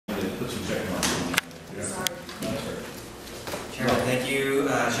put some check marks on it. Yeah. Sorry. That's right. Chairman, thank you.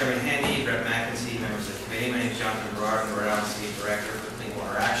 Chairman Handy, Rep. McEntee, members of the committee. My name is Berard, and Berard, State Director for Clean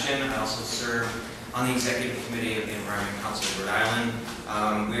Water Action. I also serve on the Executive Committee of the Environment Council of Rhode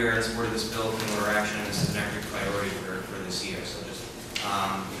Island. We are in support of this bill, Clean Water Action, and this is an active priority for this year. So just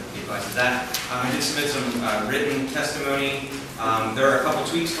be advised of that. I did submit some written testimony. There are a couple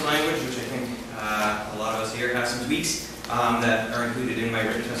tweaks to language, which I think a lot of us here have some tweaks that are included in my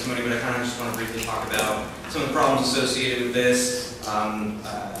written testimony, but I kind of just want to briefly talk about some of the problems associated with this.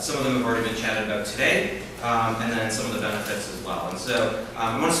 Some of them have already been chatted about today, and then some of the benefits as well. And so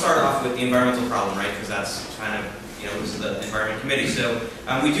I want to start off with the environmental problem, right, because that's kind of, this is the Environment Committee. So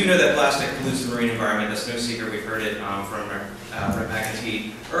we do know that plastic pollutes the marine environment. That's no secret. We've heard it from Rep.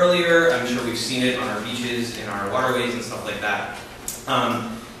 McEntee earlier. I'm sure we've seen it on our beaches, in our waterways, and stuff like that.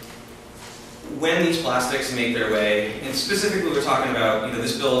 When these plastics make their way, and specifically we're talking about,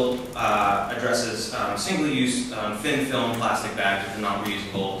 this bill addresses single-use thin film plastic bags that are not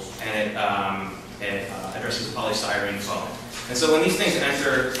reusable, and it addresses polystyrene foam. And so when these things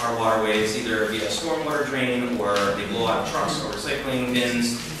enter our waterways, either via stormwater drain, or they blow out of trucks or recycling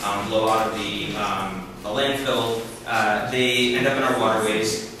bins, blow out of the landfill, they end up in our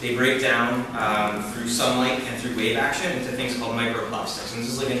waterways. They break down through sunlight and through wave action into things called microplastics. And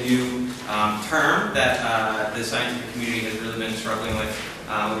this is like a new term that the scientific community has really been struggling with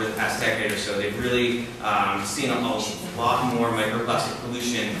over the past decade or so. They've really seen a lot more microplastic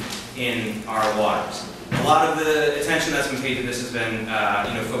pollution in our waters. A lot of the attention that's been paid to this has been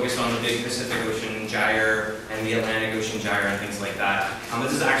focused on the big Pacific Ocean gyre and the Atlantic Ocean gyre and things like that.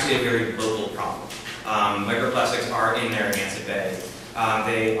 This is actually a very local problem. Microplastics are in Narragansett Bay.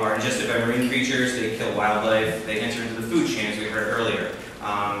 They are ingested by marine creatures, they kill wildlife, they enter into the food chain, as we heard earlier.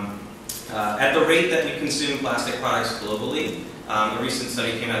 At the rate that we consume plastic products globally, a recent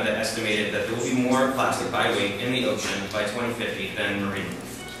study came out that estimated that there will be more plastic by weight in the ocean by 2050 than marine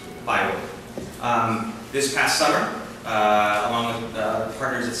by weight. This past summer, along with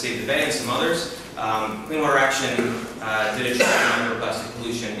partners at Save the Bay and some others, Clean Water Action did a track on microplastic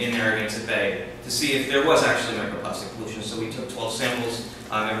pollution in Narragansett Bay to see if there was actually microplastic pollution. So we took 12 samples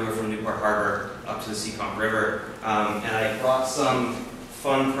everywhere from Newport Harbor up to the Seekonk River. And I brought some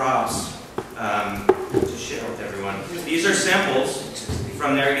fun props to share with everyone. These are samples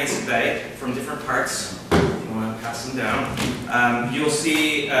from Narragansett Bay from different parts. If you want to pass them down. You'll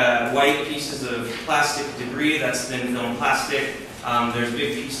see white pieces of plastic debris, that's thin film plastic. There's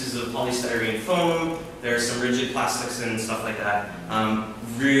big pieces of polystyrene foam. There's some rigid plastics and stuff like that.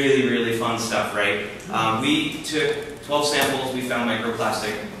 Really, really fun stuff, right? We took 12 samples. We found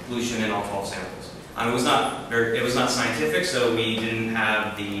microplastic pollution in all 12 samples. It was not scientific, so we didn't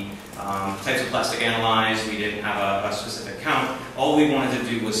have the types of plastic analyzed. We didn't have a specific count. All we wanted to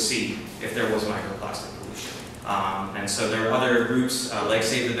do was see if there was microplastic pollution. And so there are other groups like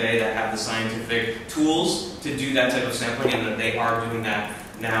Save the Bay that have the scientific tools to do that type of sampling, and that they are doing that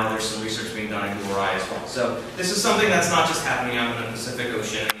now. There's some research being done at ecoRI as well. So this is something that's not just happening out in the Pacific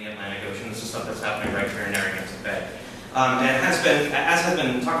Ocean and the Atlantic Ocean. This is stuff that's happening right here in Narragansett Bay. And as has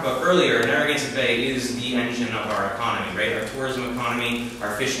been talked about earlier, Narragansett Bay is the engine of our economy, right? Our tourism economy,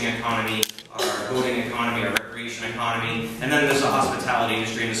 our fishing economy, our boating economy, our recreation economy, and then there's a hospitality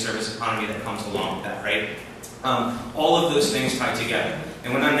industry and the service economy that comes along with that, right? All of those things tie together.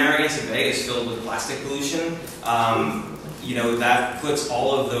 And when Narragansett Bay is filled with plastic pollution, that puts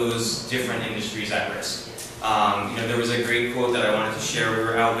all of those different industries at risk. There was a great quote that I wanted to share. We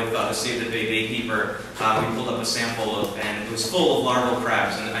were out with the Save the Bay baykeeper. We pulled up a sample and it was full of larval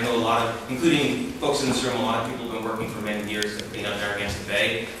crabs. And I know a lot of, including folks in this room, a lot of people have been working for many years to clean up Narragansett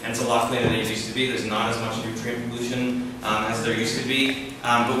Bay. And it's a lot cleaner than it used to be. There's not as much nutrient pollution as there used to be.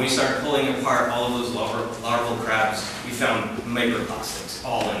 But when we started pulling apart all of those larval crabs, we found microplastics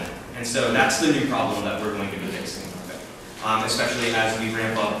all in there. And so that's the new problem that we're going to be fixing, especially as we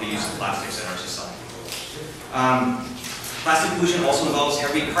ramp up the use of plastics in our society. Plastic pollution also involves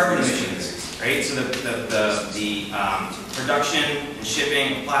heavy carbon emissions, right? So the production and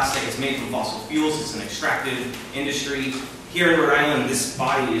shipping of plastic is made from fossil fuels. It's an extractive industry. Here in Rhode Island, this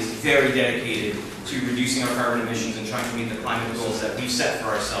body is very dedicated to reducing our carbon emissions and trying to meet the climate goals that we've set for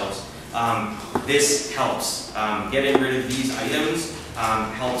ourselves. This helps. Getting rid of these items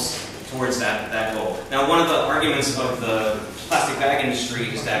helps towards that goal. Now, one of the arguments of the plastic bag industry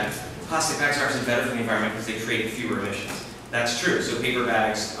is that plastic bags are actually better for the environment because they create fewer emissions. That's true. So paper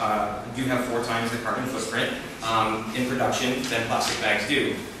bags do have 4 times the carbon footprint in production than plastic bags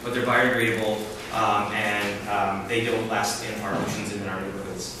do, but they're biodegradable and they don't last in our oceans and in our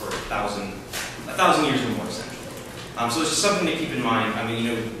neighborhoods for a thousand years or more, essentially. So it's just something to keep in mind. I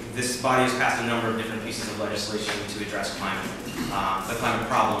mean, this body has passed a number of different pieces of legislation to address climate, the climate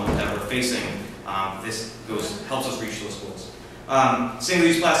problem that we're facing. This helps us reach those goals.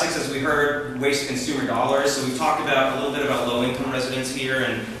 Single-use plastics, as we heard, waste consumer dollars. So we've talked about a little bit about low-income residents here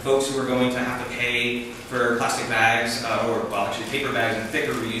and folks who are going to have to pay for plastic bags, actually paper bags and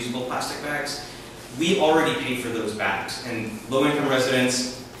thicker reusable plastic bags. We already pay for those bags, and low-income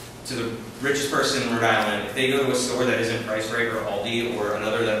residents, to the richest person in Rhode Island, if they go to a store that isn't Price Right or Aldi or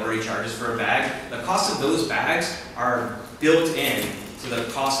another that already charges for a bag, the cost of those bags are built in to the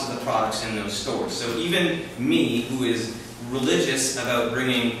cost of the products in those stores. So even me, who is religious about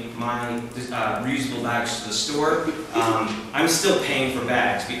bringing my reusable bags to the store, I'm still paying for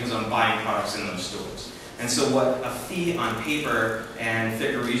bags because I'm buying products in those stores. And so what a fee on paper and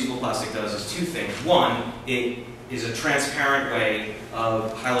thicker reusable plastic does is two things. One, it is a transparent way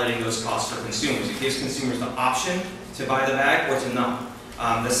of highlighting those costs for consumers. It gives consumers the option to buy the bag or to not.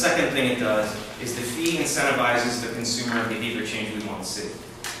 The second thing it does is the fee incentivizes the consumer behavior change we want to see.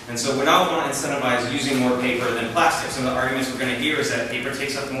 And so we're not going to incentivize using more paper than plastic. Some of the arguments we're going to hear is that paper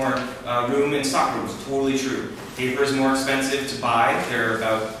takes up more room in stockrooms. Totally true. Paper is more expensive to buy. They're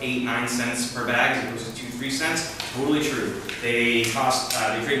about 8–9 cents per bag as opposed to 2–3 cents. Totally true. They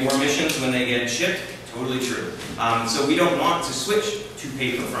create more emissions when they get shipped. Totally true. So we don't want to switch to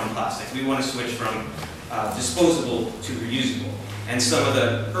paper from plastic. We want to switch from disposable to reusable. And some of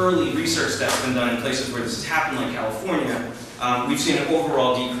the early research that's been done in places where this has happened, like California, we've seen an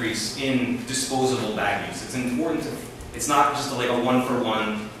overall decrease in disposable bag use. It's important to, it's not just like a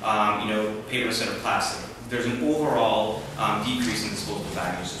one-for-one, paper instead of plastic. There's an overall decrease in disposable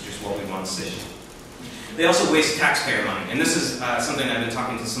bag use, which is what we want to see. They also waste taxpayer money, and this is something I've been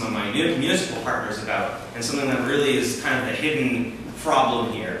talking to some of my municipal partners about, and something that really is kind of the hidden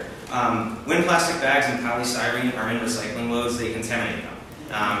problem here. When plastic bags and polystyrene are in recycling loads, they contaminate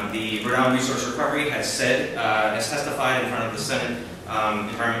them. The Rhode Island Resource Recovery has said, has testified in front of the Senate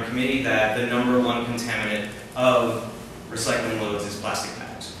Environment Committee that the #1 contaminant of recycling loads is plastic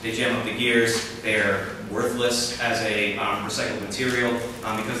bags. They jam up the gears, they're worthless as a recycled material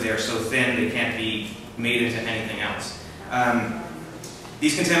because they are so thin they can't be made into anything else.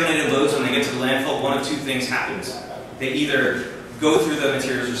 These contaminated loads, when they get to the landfill, one of two things happens. They either go through the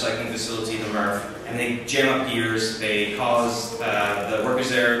materials recycling facility, the MRF, and they jam up gears, they cause the workers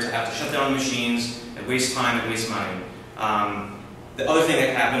there to have to shut down the machines, and waste time and waste money. The other thing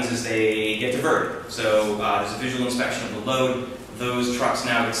that happens is they get diverted. So there's a visual inspection of the load, those trucks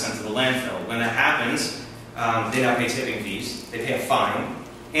now get sent to the landfill. When that happens, they now pay tipping fees, they pay a fine,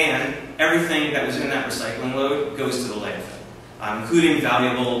 and everything that was in that recycling load goes to the landfill, including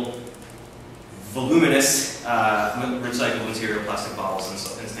valuable, voluminous recycled material, plastic bottles,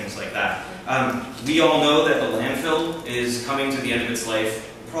 and things like that. We all know that the landfill is coming to the end of its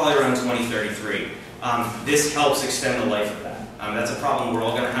life probably around 2033. This helps extend the life of that. That's a problem we're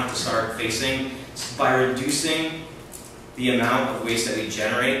all going to have to start facing by reducing the amount of waste that we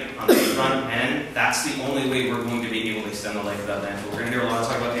generate on the front end. That's the only way we're going to be able to extend the life of that landfill. We're going to hear a lot of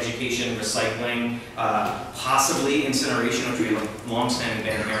talk about education, recycling, possibly incineration, which we have a long-standing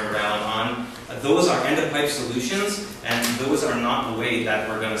ban here in Rhode Island on. Those are end-of-pipe solutions, and those are not the way that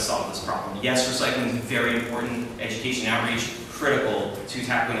we're going to solve this problem. Yes, recycling is very important, education outreach, critical to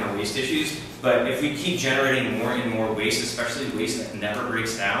tackling our waste issues, but if we keep generating more and more waste, especially waste that never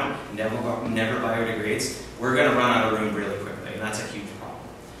breaks down, never biodegrades, we're going to run out of room really quickly, and that's a huge problem.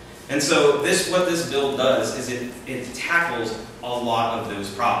 And so what this bill does is it tackles a lot of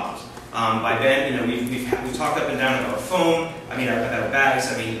those problems. By then, we've talked up and down about foam, about bags.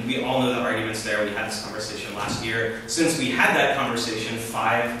 We all know the arguments there. We had this conversation last year. Since we had that conversation,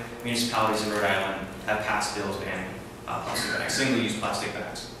 5 municipalities in Rhode Island have passed bills banning plastic bags, single-use plastic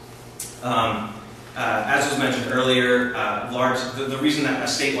bags. As was mentioned earlier, the reason that a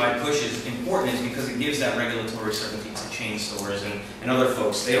statewide push is important is because it gives that regulatory certainty to chain stores and other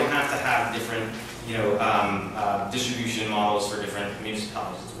folks. They don't have to have different distribution models for different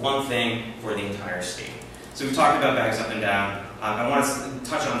municipalities. It's one thing for the entire state. So we've talked about bags up and down. I want to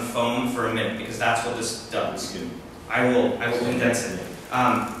touch on foam for a minute because that's what this does. I will condense it.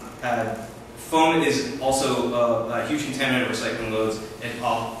 Foam is also a huge contaminant of recycling loads. It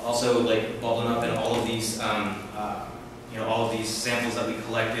also bubbling up in all of these, all of these samples that we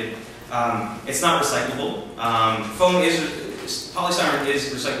collected. It's not recyclable. Polystyrene is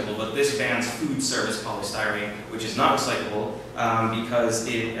recyclable, but this bans food service polystyrene, which is not recyclable because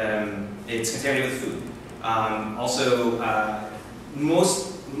it's contaminated with food.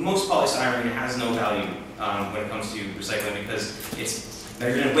 Most polystyrene has no value when it comes to recycling because it's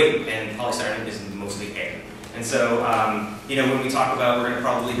measured in weight, and polystyrene is mostly air. And so, you know, when we talk about, we're going to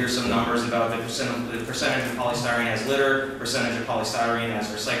probably hear some numbers about the percentage of polystyrene as litter, percentage of polystyrene as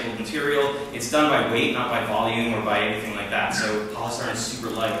recycled material. It's done by weight, not by volume or by anything like that. So polystyrene is super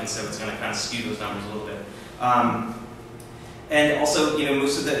light, and so it's going to kind of skew those numbers a little bit. And also, you know,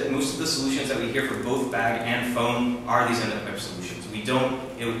 most of the solutions that we hear for both bag and foam are these end-of-pipe solutions. We don't,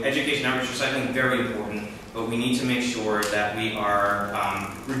 you know, education, outreach, recycling, very important, but we need to make sure that we are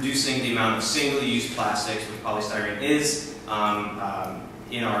reducing the amount of single-use plastics, which polystyrene is,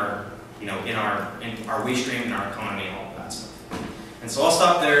 in our, you know, in our waste stream, in our economy, and all of that stuff. And so I'll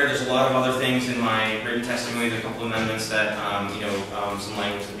stop there. There's a lot of other things in my written testimony. There's a couple of amendments that, you know, some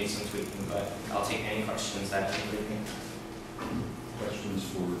language that needs some tweaking, but I'll take any questions that anybody may have. Questions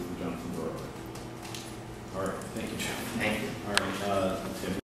for Jonathan Berard? All right, thank you, Jeff. Thank you. All right,